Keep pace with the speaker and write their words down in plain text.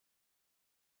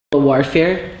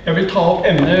warfare. Jeg vil ta opp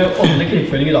emnet åndelig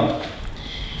krigføring I dag.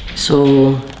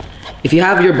 So, if you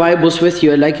have your Bibles with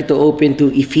you, I'd like you to open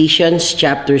to Ephesians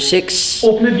chapter 6.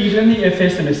 Åpne Bibelen I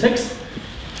Efeserne 6.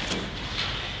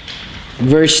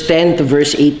 Verse 10 to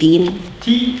verse 18.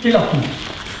 10 til 18.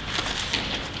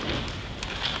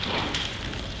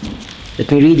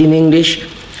 Let me read in English.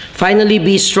 Finally,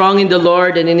 be strong in the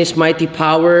Lord and in His mighty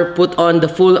power. Put on the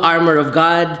full armor of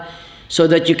God, so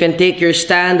that you can take your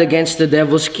stand against the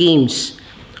devil's schemes.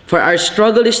 For our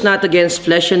struggle is not against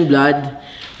flesh and blood,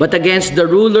 but against the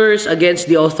rulers, against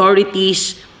the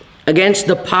authorities, against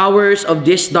the powers of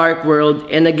this dark world,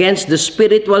 and against the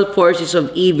spiritual forces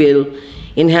of evil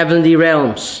in heavenly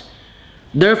realms.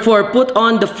 Therefore, put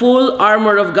on the full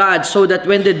armor of God, so that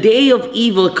when the day of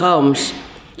evil comes,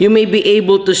 you may be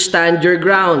able to stand your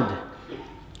ground.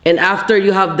 And after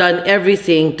you have done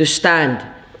everything, to stand.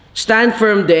 Stand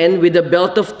firm then, with the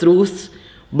belt of truth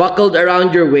buckled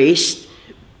around your waist,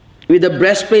 with the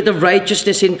breastplate of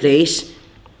righteousness in place,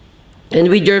 and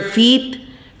with your feet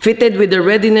fitted with the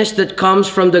readiness that comes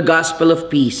from the gospel of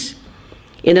peace.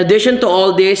 In addition to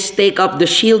all this, take up the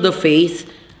shield of faith,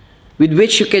 with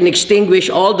which you can extinguish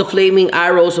all the flaming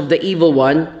arrows of the evil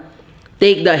one.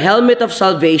 Take the helmet of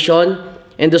salvation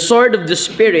and the sword of the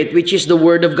Spirit, which is the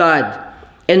word of God,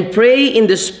 and pray in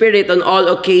the Spirit on all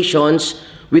occasions,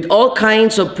 with all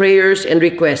kinds of prayers and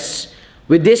requests.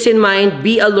 With this in mind,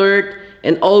 be alert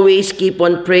and always keep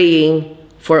on praying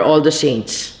for all the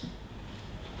saints.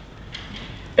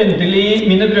 Endelig,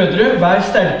 mine brødre, vær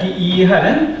sterke I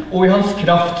Herren og I hans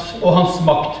kraft og hans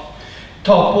makt.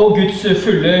 Ta på Guds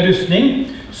fulle rustning,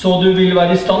 så du vil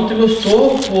være I stand til å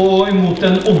stå imot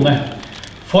den onde.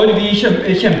 For vi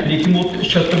kjemper ikke mot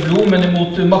kjøtt og blod, men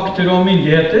imot makter og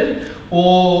myndigheter,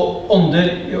 og ånder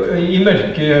I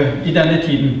mørket I denne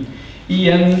tiden.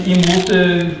 Igjen imot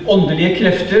åndelige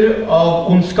krefter av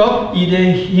ondskap I de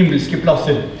himmelske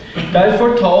plasser.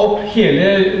 Derfor ta opp hele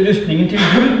rustningen til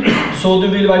Gud, så du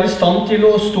vil være I stand til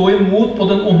å stå imot på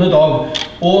den onde dag.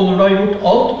 Og når du har gjort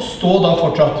alt, stå da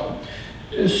fortsatt.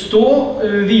 Stå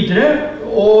videre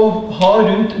og ha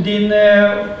rundt din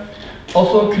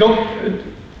kropp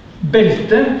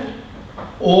belte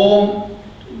og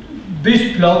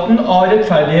brystplaten av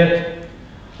rettferdighet,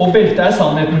 og beltet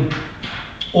sannheten.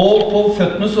 Og på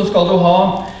føttene så skal du ha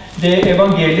det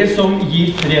evangeliet som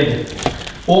gir fred.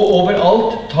 Og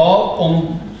overalt ta om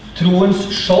troens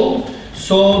skjold,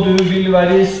 så du vil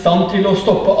være I stand til å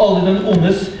stoppe alle den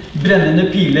ondes brennende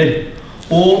piler.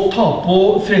 Og ta på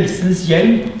frelsens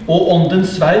hjelm og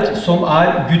åndens sverd, som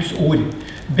Guds ord.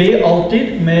 Be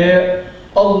alltid med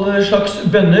alle slags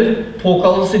bønner,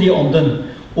 påkallelser I ånden.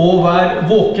 Og vær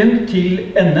våken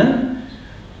til enden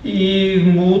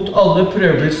imot alle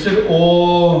prøvelser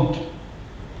og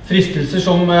fristelser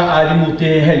som imot de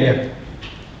hellige.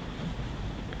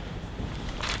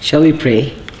 Shall we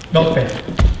pray? La oss be.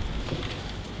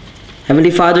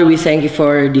 Heavenly Father, we thank you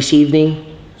for this evening.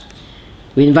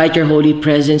 We invite your holy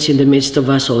presence in the midst of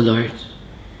us, O Lord.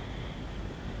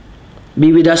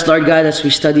 Be with us, Lord God, as we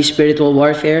study spiritual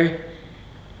warfare.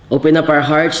 Open up our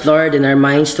hearts, Lord, and our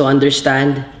minds to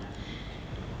understand.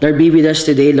 Lord, be with us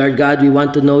today, Lord God. We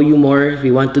want to know you more. We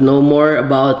want to know more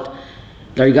about,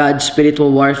 Lord God,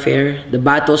 spiritual warfare, the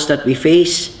battles that we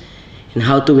face, and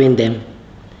how to win them.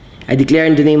 I declare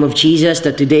in the name of Jesus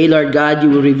that today, Lord God, you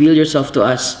will reveal yourself to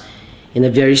us in a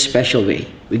very special way.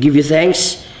 We give you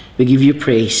thanks. We give you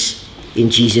praise. In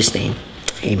Jesus' name,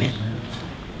 amen.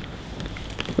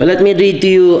 Well, let me read to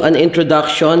you an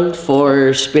introduction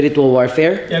for spiritual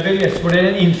warfare. Jeg vil lese for dere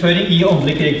en innføring I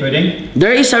åndelig krigføring.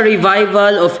 There is a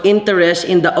revival of interest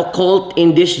in the occult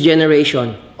in this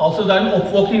generation. Altså det en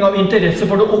oppvåkning av interesse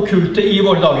for det okkulte I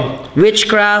våre dager.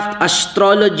 Witchcraft,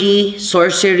 astrology,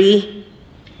 sorcery,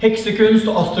 heksekunst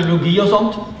og astrologi og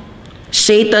sånt.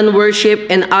 Satan worship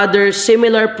and other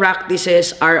similar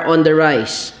practices are on the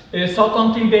rise.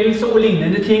 Satan-tilbedelse og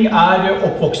lignende ting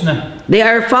oppvoksende. They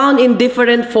are found in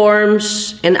different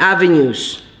forms and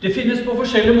avenues. Det finnes på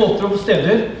forskjellige måter og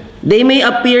steder. They may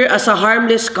appear as a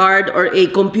harmless card or a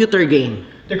computer game.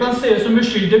 Det kan se ut som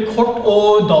uskyldige kort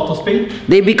og dataspill.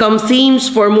 They become themes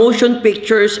for motion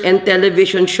pictures and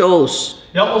television shows.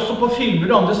 Ja, også på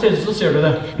filmer og andre steder så ser du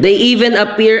det. They even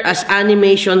appear as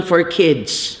animation for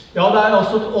kids. Ja, det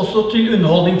også til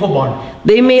underholdning for barn.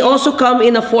 They may also come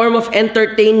in a form of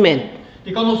entertainment.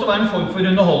 Det kan også være en form for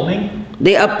underholdning.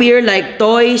 They appear like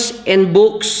toys and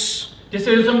books. Det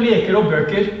ser ut som leker og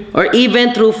bøker. Or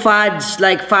even through fads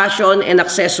like fashion and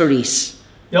accessories.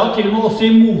 Ja, til og med også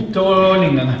I mote og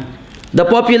lignende. The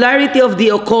popularity of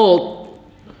the occult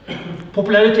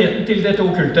populariteten til dette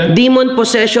okkulte. Demon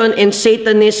possession and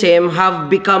Satanism have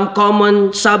become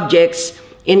common subjects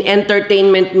in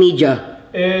entertainment media.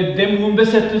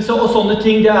 Demonbesettelse og sånne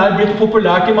ting, det blitt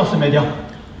populært I massemedia.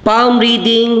 Palm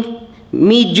reading,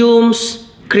 mediums,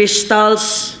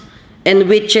 crystals, and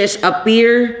witches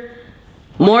appear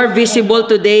more visible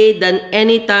today than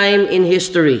any time in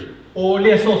history. Og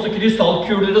lese også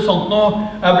krystallkuler og sånt nå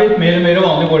blitt mer og mer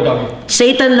vanlig I våre dager.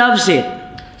 Satan loves it.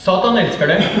 Satan elsker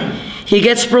det. He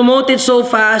gets promoted so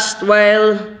fast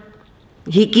while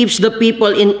he keeps the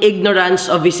people in ignorance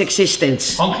of his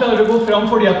existence. Han klarer å gå fram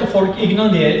fordi at folk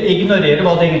ignorerer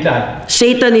hva det egentlig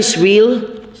Satan is real,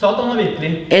 Satan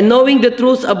virkelig. and knowing the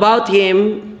truth about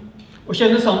him Og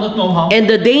kjenne sannheten om ham. and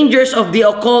the dangers of the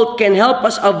occult can help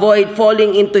us avoid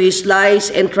falling into his lies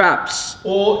and traps.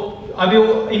 Og vi jo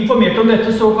informert om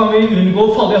dette, så kan vi unngå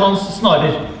å falle I hans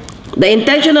snarer. The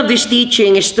intention of this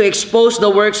teaching is to expose the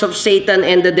works of Satan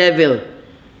and the devil.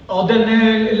 Og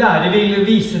denne lære vil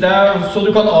vise deg så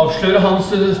du kan avsløre hans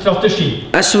strategi.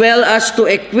 As well as to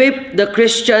equip the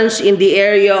Christians in the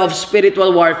area of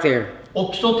spiritual warfare.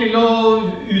 Også til å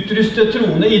utruste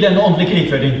troende I denne åndelige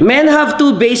krigføring. Men have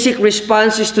two basic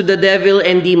responses to the devil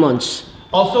and demons.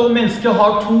 Altså, mennesket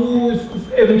har to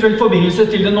eventuelt forbindelser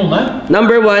til den onde.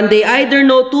 Number one, they either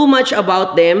know too much about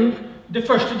them, Det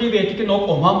første, de vet ikke nok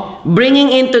om ham.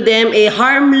 bringing into them a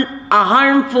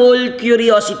harmful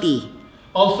curiosity.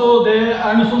 Altså, det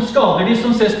noe som skader de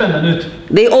som ser spennende ut.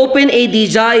 They open a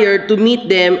desire to meet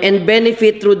them and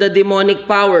benefit through the demonic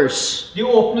powers. De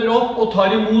åpner opp og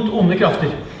tar imot onde krafter.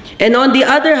 And on the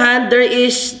other hand, there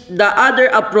is the other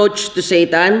approach to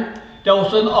Satan, Det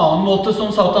også en annen måte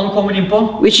som Satan kommer inn på,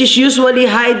 which is usually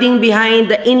hiding behind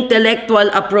the intellectual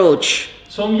approach.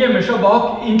 som gjemmer seg bak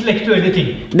intellektuelle ting.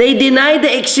 They deny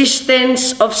the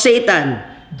existence of Satan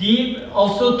De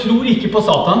altså tror ikke på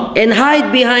Satan, and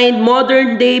hide behind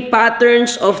modern day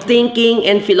patterns of thinking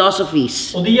and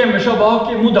philosophies, og de gjemmer seg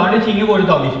bak moderne ting I våre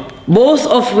dager. both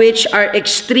of which are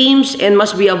extremes and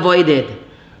must be avoided.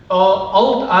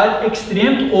 Alt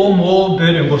ekstremt og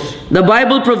bør unngås. The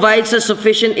Bible provides us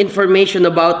sufficient information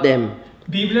about them.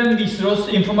 Bibelen viser oss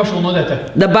informasjon om dette.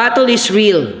 The battle is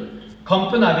real.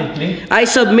 Kampen virkelig. I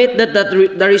submit that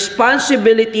the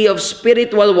responsibility of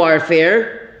spiritual warfare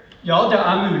Ja,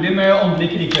 det mulig med åndelig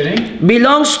krigføring.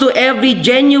 belongs to every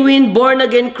genuine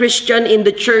born-again Christian in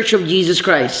the Church of Jesus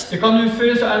Christ. Det kan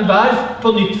utføres av enhver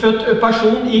på nyttfødt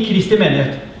person I Kristi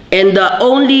menighet. And the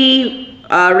only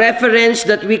reference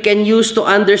that we can use to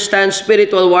understand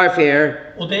spiritual warfare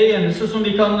Og det eneste som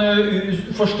vi kan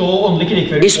forstå åndelig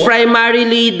krigføring is på,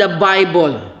 primarily the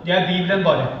Bible. det Bibelen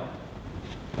bare.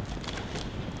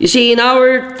 You see, in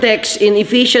our text in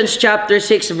Ephesians chapter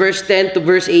 6, verse 10 to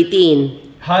verse 18,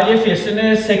 Her I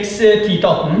Efeserne 6,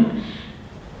 10-18,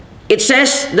 it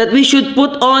says that we should put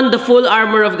on the full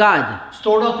armor of God.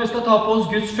 står det at vi skal ta på oss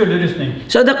Guds fulle rustning.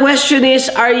 So the question is,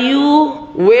 are you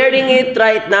wearing it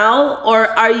right now, or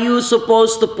are you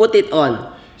supposed to put it on?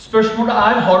 Spørsmålet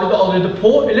har du det allerede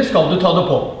på, eller skal du ta det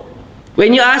på?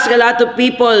 When you ask a lot of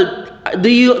people, do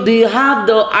you have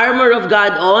the armor of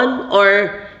God on, or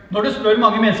Når du spør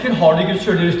mange mennesker, har de Guds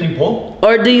fulle rustning på?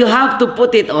 do you have to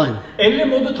put it on? Eller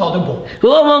må du ta den på?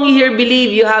 Who among you here believe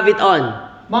you have it on?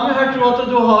 Mange her tror at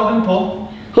du har den på.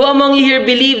 Who among you here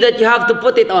believe that you have to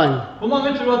put it on? Hvor mange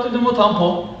tror at du må ta den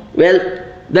på? Well,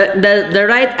 the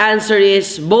right answer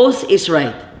is both is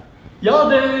right. Ja,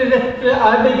 det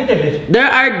rette begge deler. There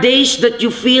are days that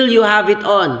you feel you have it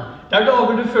on. Det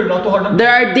dager du føler at du har den på. There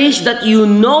are days that you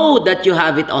know that you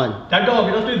have it on. Det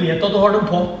dager at du vet at du har den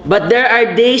på. But there are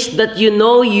days that you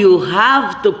know you have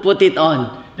to put it on.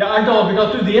 Det dager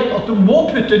at du vet at du må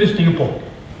putte rustningen på.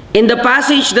 In the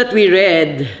passage that we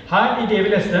read, Her I det vi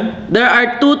leste, there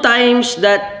are two times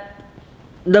that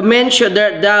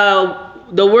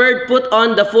the word put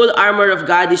on the full armor of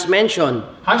God is mentioned.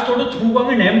 her står det 2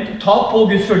 ganger nevnt, ta på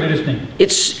Guds fulle rustning.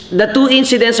 The two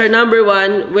incidents are, number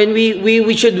one, when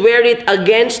we should wear it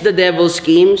against the devil's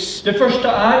schemes. Det første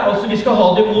altså vi skal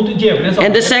ha det mot djevelens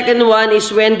And the angrep. second one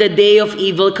is when the day of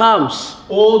evil comes.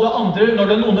 Og det andre når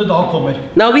den onde dag kommer.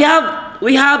 Now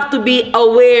we have to be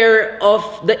aware of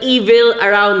the evil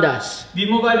around us. Vi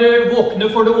må være våkne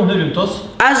for det onde rundt oss.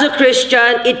 As a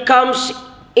Christian, it comes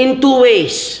in two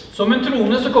ways. Som en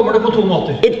troende så kommer det på 2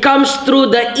 måter. It comes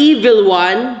through the evil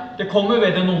one, Det kommer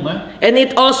ved den onde, and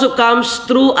it also comes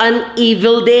through an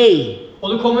evil day.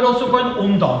 og det kommer også på en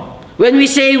ond dag. When we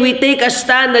say we take a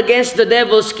stand against the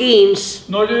devil's schemes,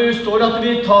 Når det står at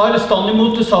vi tar stand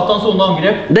imot Satans onde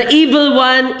angrep, the evil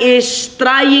one is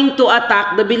trying to attack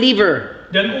the believer.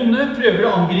 Den onde prøver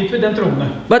å angripe den troende.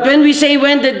 But when we say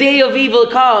when the day of evil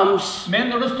comes, Men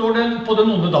når det står på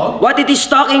den onde dag, what it is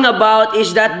talking about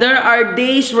is that there are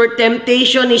days where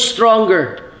temptation is stronger.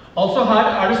 altså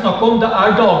her det snakk om, det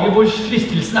dager hvor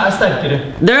fristelsen sterkere.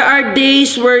 There are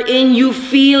days wherein you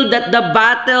feel that the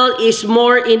battle is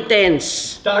more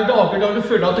intense. Det dager da du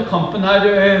føler at kampen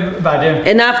verre.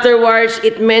 And afterwards,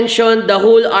 it mentioned the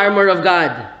whole armor of God.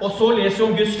 Og så leser om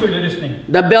Guds fulle rustning.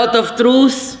 The belt of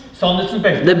truth, Sannhetens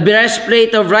belte. the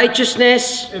breastplate of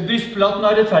righteousness, Brystplaten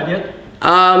av rettferdighet.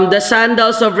 the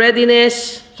sandals of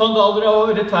readiness, Sandaler av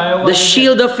rettferdighet. the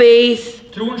shield of faith,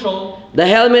 Troens skjold. the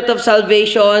helmet of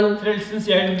salvation, Frelsens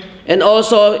hjelm. and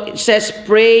also it says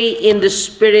pray in the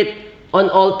spirit on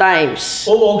all times.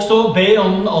 Og også be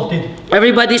ånden alltid.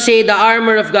 Everybody say the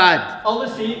armor of God. Alle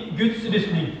sier Guds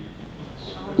rustning.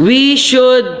 We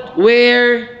should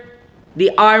wear the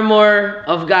armor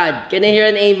of God. Can I hear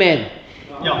an amen?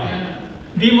 Ja.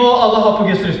 Vi må alle ha på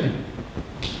Guds rustning.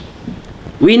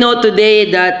 We know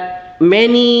today that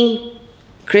many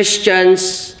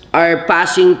Christians are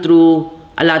passing through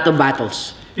a lot of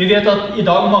battles. Vi vet at I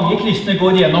dag mange kristne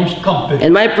går gjennom kamper.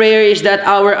 And my prayer is that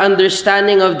our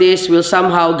understanding of this will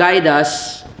somehow guide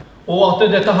us Og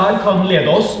at dette her kan lede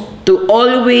oss. to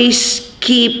always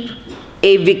keep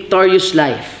a victorious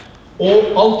life. Og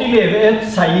alltid leve et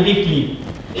seierrikt liv.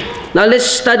 Now let's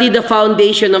study the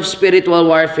foundation of spiritual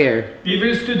warfare. Vi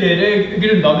vil studere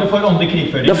grunnlaget for åndelig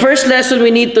krigføring. The first lesson we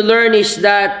need to learn is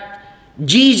that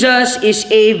Jesus is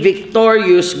a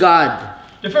victorious God.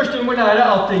 Det første vi må lære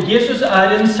at Jesus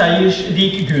en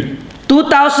seiersrik Gud.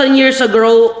 2,000 years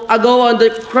ago on the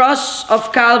cross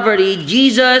of Calvary,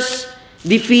 Jesus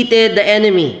defeated the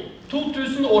enemy.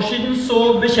 2000 år siden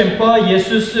så bekjempet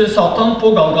Jesus Satan på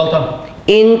Golgata.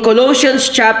 In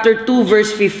Colossians chapter 2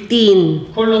 verse 15,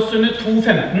 Kolosserne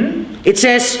 2:15. it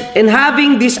says, "And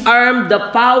having disarmed the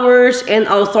powers and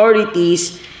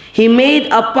authorities, he made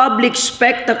a public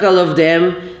spectacle of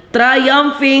them,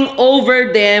 triumphing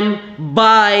over them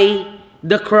by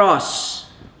the cross."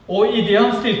 Og I det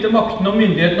han stilte makten og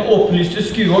myndigheten og opplyste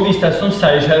skue og viste som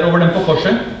seiersherre over dem på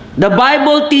korset. The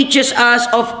Bible teaches us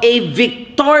of a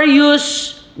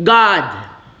victorious God.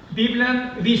 Bibelen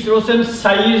viser oss en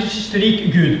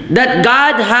seiersrik Gud. That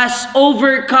God has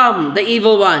overcome the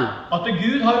evil one. At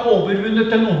Gud har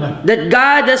overvunnet den onde. That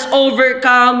God has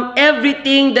overcome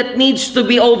everything that needs to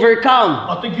be overcome.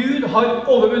 At Gud har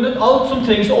overvunnet alt som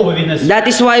trengs å overvinnes. That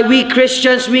is why we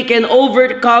Christians, we can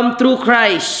overcome through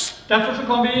Christ. Derfor så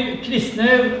kan vi kristne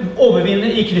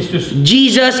overvinne I Kristus.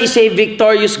 Jesus is a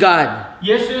victorious God.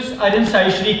 Jesus en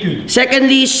seiersrik Gud.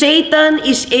 Secondly, Satan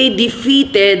is a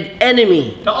defeated enemy.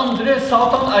 Det andre,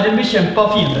 Satan en bekjempet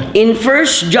fiende. In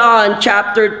 1 John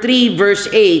chapter 3 verse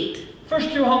 8,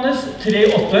 1. Johannes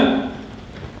 3:8.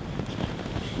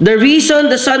 the reason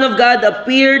the Son of God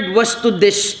appeared was to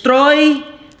destroy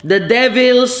the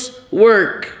devil's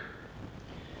work.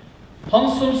 Han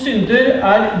som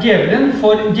synder djevelen,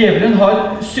 for djevelen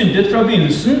har syndet fra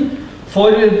begynnelsen,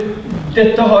 for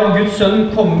dette har Guds sønn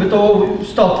kommet og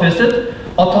stadfestet,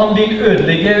 at han vil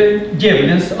ødelegge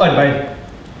djevelens arbeid.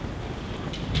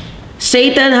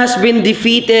 Satan has been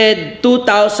defeated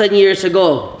 2,000 years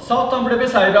ago. Satan ble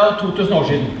beseiret 2000 år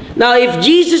siden. Now, if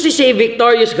Jesus is a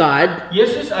victorious God,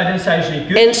 Jesus en seiersrik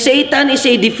Gud, and Satan is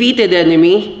a defeated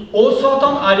enemy, og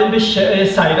Satan en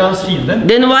beseiret fiende,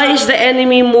 then why is the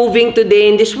enemy moving today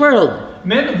in this world?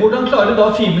 men hvordan klarer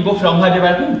da fienden gå fram her I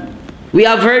verden? We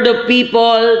have heard of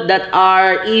people that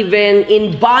are even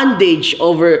in bondage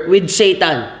with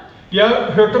Satan. Vi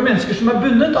har hørt om mennesker som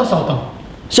bundet av Satan.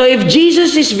 So if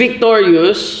Jesus is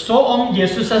victorious Så om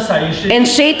Jesus seiersrik, and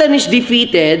Satan is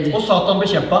defeated, og Satan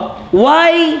bekjempet,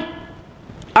 why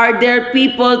are there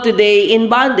people today in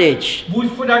bondage?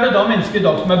 hvorfor det da mennesker I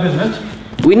dag som bundet?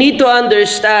 We need to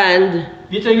understand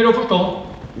Vi trenger å forstå,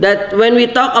 that when we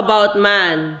talk about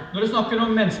man, når vi snakker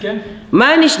om mennesket,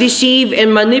 man is deceived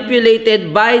and manipulated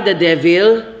by the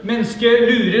devil mennesket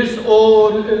lures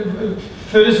og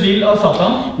føres vill av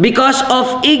Satan, because of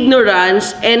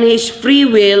ignorance and his free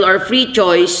will or free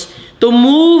choice to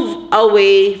move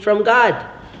away from God.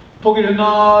 på grunn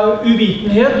av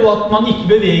uvitenhet og at man ikke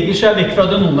beveger seg vekk fra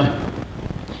den onde.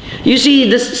 You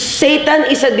see, Satan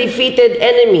is a defeated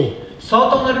enemy.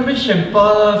 Satan en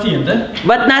bekjempet fiende,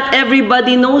 But not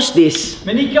everybody knows this.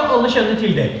 men ikke alle kjenner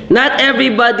til det. Not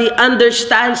everybody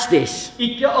understands this.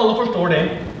 Ikke alle forstår det.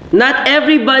 Not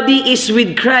everybody is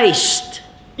with Christ.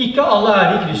 Ikke alle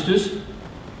I Kristus.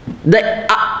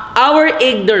 Our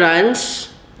ignorance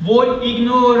Vår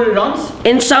ignorans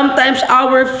and sometimes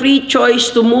our free choice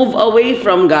to move away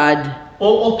from God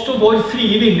og også vår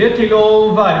frie vilje til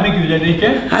å være med Gud eller ikke,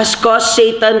 has caused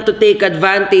Satan to take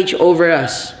advantage over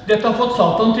us. dette har fått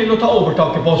Satan til å ta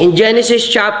overtaket på oss. In Genesis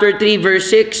chapter 3 verse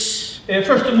 6,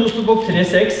 Første Mosebok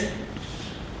 3:6.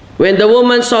 when the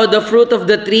woman saw the fruit of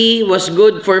the tree was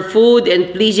good for food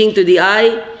and pleasing to the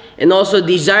eye, and also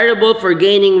desirable for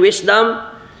gaining wisdom,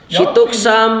 she took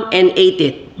some and ate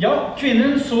it. Ja,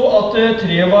 kvinnen så at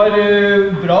treet var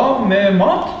bra med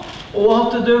mat,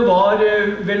 og at det var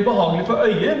velbehagelig for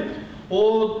øyet,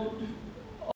 og